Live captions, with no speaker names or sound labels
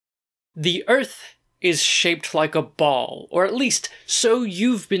The Earth is shaped like a ball, or at least so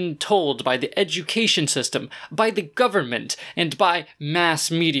you've been told by the education system, by the government, and by mass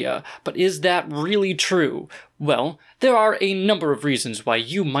media. But is that really true? Well, there are a number of reasons why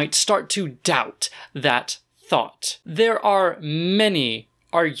you might start to doubt that thought. There are many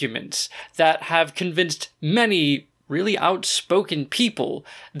arguments that have convinced many really outspoken people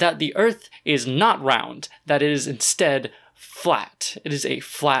that the Earth is not round, that it is instead flat. It is a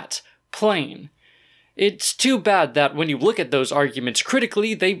flat plane. It's too bad that when you look at those arguments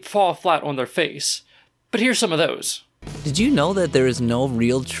critically, they fall flat on their face. But here's some of those. Did you know that there is no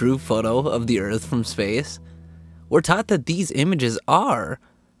real true photo of the Earth from space? We're taught that these images are,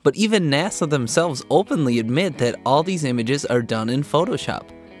 but even NASA themselves openly admit that all these images are done in Photoshop.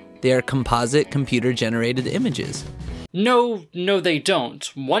 They are composite computer-generated images. No, they don't.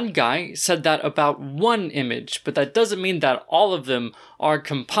 One guy said that about one image, but that doesn't mean that all of them are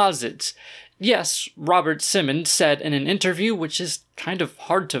composites. Yes, Robert Simmons said in an interview, which is kind of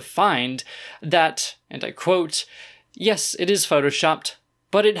hard to find, that, and I quote, "Yes, it is photoshopped,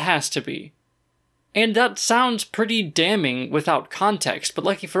 but it has to be." And that sounds pretty damning without context, but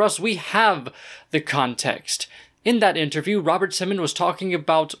lucky for us, we have the context. In that interview, Robert Simmons was talking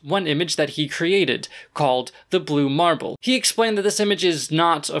about one image that he created, called the Blue Marble. He explained that this image is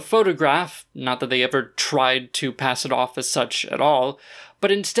not a photograph, not that they ever tried to pass it off as such at all,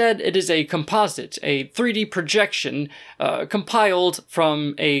 but instead it is a composite, a 3D projection compiled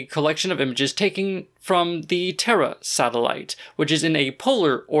from a collection of images taken from the Terra satellite, which is in a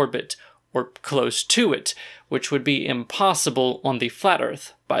polar orbit, or close to it, which would be impossible on the flat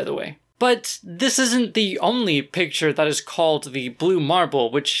Earth, by the way. But this isn't the only picture that is called the Blue Marble,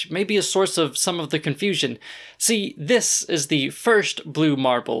 which may be a source of some of the confusion. See, this is the first Blue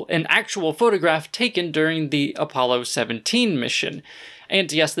Marble, an actual photograph taken during the Apollo 17 mission.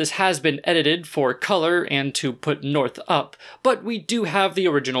 And yes, this has been edited for color and to put north up, but we do have the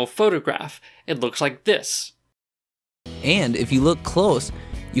original photograph. It looks like this. And if you look close,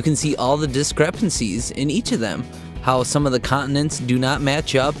 you can see all the discrepancies in each of them, how some of the continents do not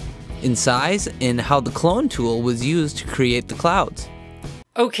match up in size, and how the clone tool was used to create the clouds.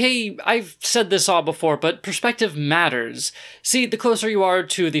 Okay, I've said this all before, but perspective matters. See, the closer you are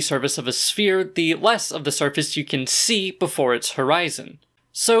to the surface of a sphere, the less of the surface you can see before its horizon.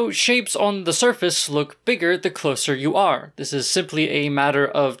 So shapes on the surface look bigger the closer you are. This is simply a matter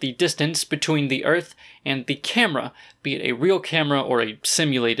of the distance between the Earth and the camera, be it a real camera or a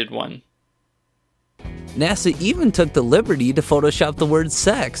simulated one. NASA even took the liberty to Photoshop the word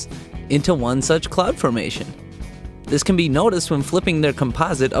sex into one such cloud formation. This can be noticed when flipping their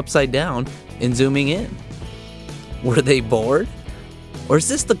composite upside down and zooming in. Were they bored? Or is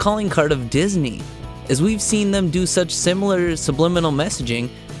this the calling card of Disney, as we've seen them do such similar subliminal messaging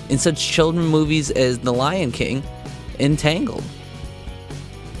in such children movies as The Lion King and Tangled?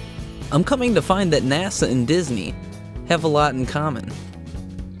 I'm coming to find that NASA and Disney have a lot in common.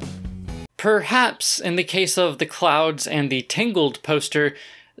 Perhaps in the case of the clouds and the Tangled poster,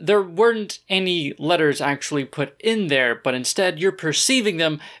 there weren't any letters actually put in there, but instead you're perceiving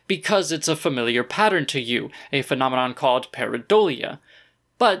them because it's a familiar pattern to you, a phenomenon called pareidolia.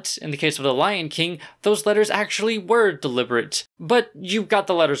 But in the case of The Lion King, those letters actually were deliberate. But you got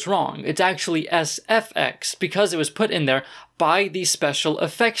the letters wrong. It's actually SFX because it was put in there by the special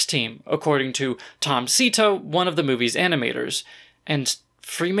effects team, according to Tom Sito, one of the movie's animators. And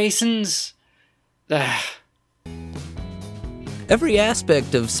Freemasons? Every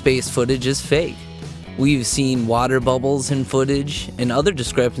aspect of space footage is fake. We've seen water bubbles in footage, and other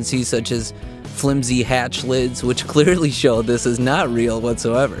discrepancies such as flimsy hatch lids, which clearly show this is not real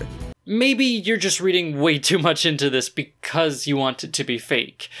whatsoever. Maybe you're just reading way too much into this because you want it to be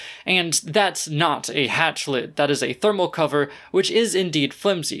fake. And that's not a hatch lid, that is a thermal cover, which is indeed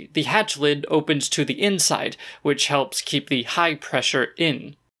flimsy. The hatch lid opens to the inside, which helps keep the high pressure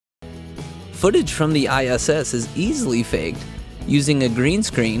in. Footage from the ISS is easily faked using a green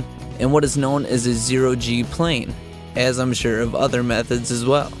screen and what is known as a zero-G plane, as I'm sure of other methods as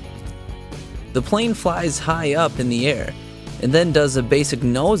well. The plane flies high up in the air and then does a basic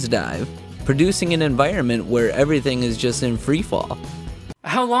nosedive, producing an environment where everything is just in free fall.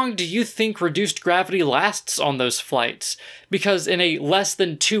 How long do you think reduced gravity lasts on those flights? Because in a less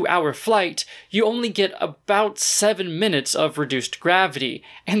than 2-hour flight, you only get about 7 minutes of reduced gravity,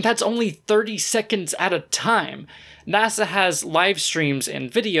 and that's only 30 seconds at a time. NASA has live streams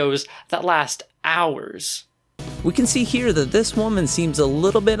and videos that last hours. We can see here that this woman seems a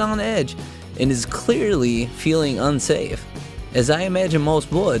little bit on edge and is clearly feeling unsafe, as I imagine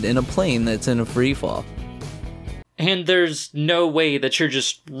most would in a plane that's in a free fall. And there's no way that you're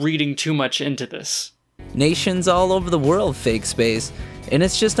just reading too much into this. Nations all over the world fake space, and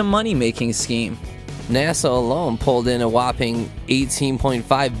it's just a money-making scheme. NASA alone pulled in a whopping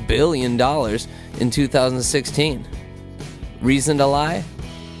 $18.5 billion in 2016. Reason to lie?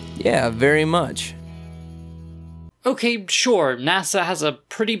 Yeah, very much. Okay, sure, NASA has a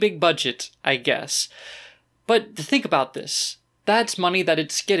pretty big budget, I guess. But think about this. That's money that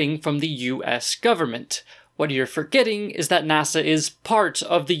it's getting from the US government. What you're forgetting is that NASA is part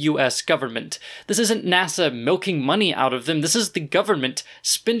of the US government. This isn't NASA milking money out of them, this is the government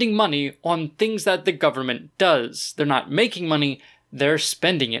spending money on things that the government does. They're not making money, they're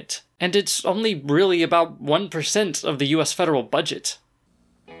spending it. And it's only really about 1% of the US federal budget.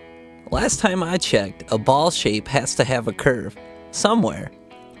 Last time I checked, a ball shape has to have a curve, somewhere.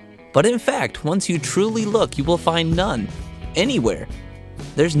 But in fact, once you truly look, you will find none. Anywhere.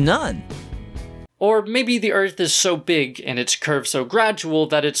 There's none. Or maybe the Earth is so big and its curve so gradual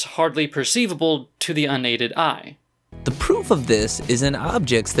that it's hardly perceivable to the unaided eye. The proof of this is in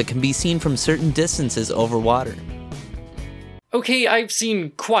objects that can be seen from certain distances over water. Okay, I've seen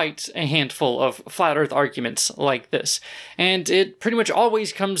quite a handful of flat Earth arguments like this, and it pretty much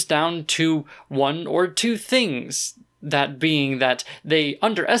always comes down to one or two things. That being that they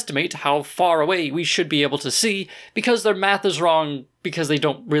underestimate how far away we should be able to see because their math is wrong because they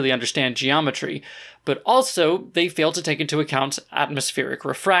don't really understand geometry, but also they fail to take into account atmospheric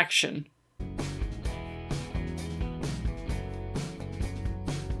refraction.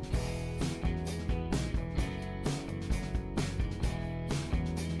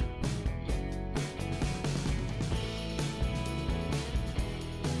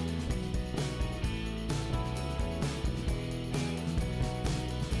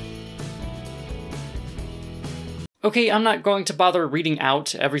 Okay, I'm not going to bother reading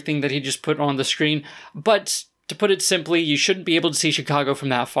out everything that he just put on the screen, but to put it simply, you shouldn't be able to see Chicago from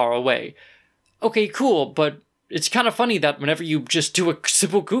that far away. Okay, cool, but it's kind of funny that whenever you just do a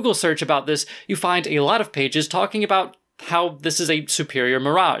simple Google search about this, you find a lot of pages talking about how this is a superior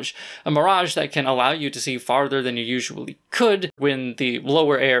mirage. A mirage that can allow you to see farther than you usually could when the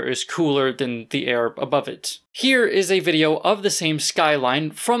lower air is cooler than the air above it. Here is a video of the same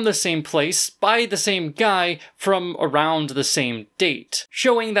skyline from the same place by the same guy from around the same date,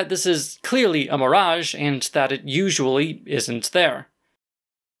 showing that this is clearly a mirage and that it usually isn't there.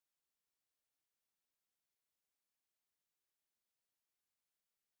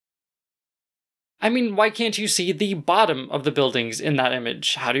 I mean, why can't you see the bottom of the buildings in that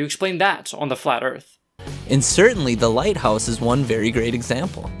image? How do you explain that on the flat Earth? And certainly the lighthouse is one very great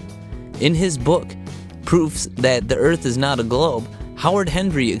example. In his book, Proofs That the Earth is Not a Globe, Howard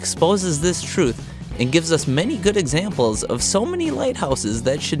Hendry exposes this truth and gives us many good examples of so many lighthouses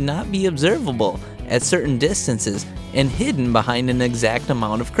that should not be observable at certain distances and hidden behind an exact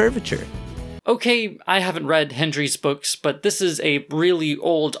amount of curvature. Okay, I haven't read Hendry's books, but this is a really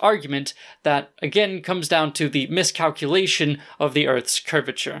old argument that, again, comes down to the miscalculation of the Earth's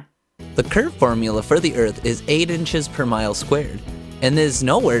curvature. The curve formula for the Earth is 8 inches per mile squared, and is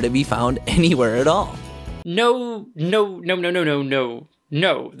nowhere to be found anywhere at all. No,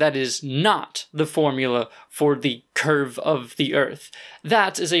 that is not the formula for the curve of the Earth.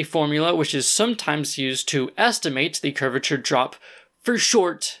 That is a formula which is sometimes used to estimate the curvature drop for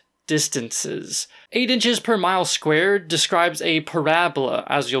short distances. 8 inches per mile squared describes a parabola,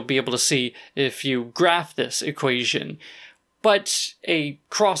 as you'll be able to see if you graph this equation. But a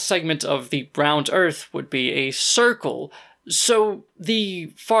cross segment of the round Earth would be a circle. So the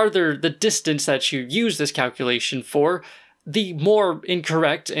farther the distance that you use this calculation for, the more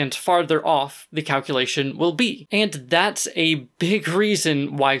incorrect and farther off the calculation will be. And that's a big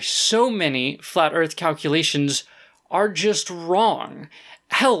reason why so many flat Earth calculations are just wrong.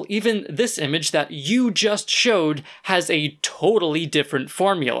 Hell, even this image that you just showed has a totally different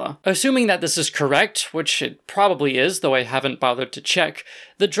formula. Assuming that this is correct, which it probably is, though I haven't bothered to check,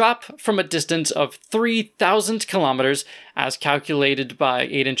 the drop from a distance of 3,000 kilometers, as calculated by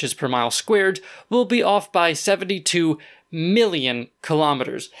 8 inches per mile squared, will be off by 72 million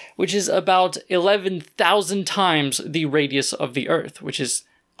kilometers, which is about 11,000 times the radius of the Earth, which is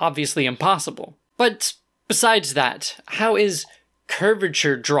obviously impossible. But besides that, how is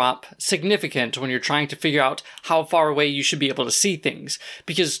curvature drop significant when you're trying to figure out how far away you should be able to see things?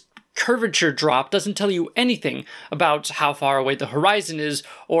 Because curvature drop doesn't tell you anything about how far away the horizon is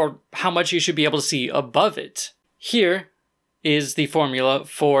or how much you should be able to see above it. Here, is the formula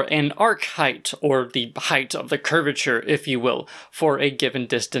for an arc height, or the height of the curvature, if you will, for a given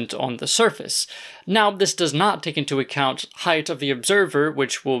distance on the surface. Now, this does not take into account height of the observer,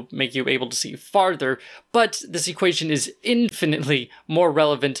 which will make you able to see farther, but this equation is infinitely more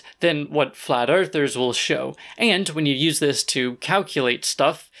relevant than what flat earthers will show. And when you use this to calculate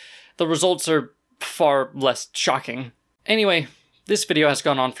stuff, the results are far less shocking. Anyway, this video has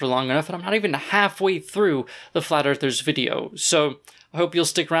gone on for long enough, and I'm not even halfway through the Flat Earthers video, so I hope you'll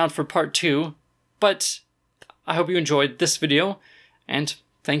stick around for part 2, but I hope you enjoyed this video, and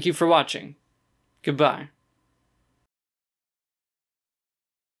thank you for watching. Goodbye.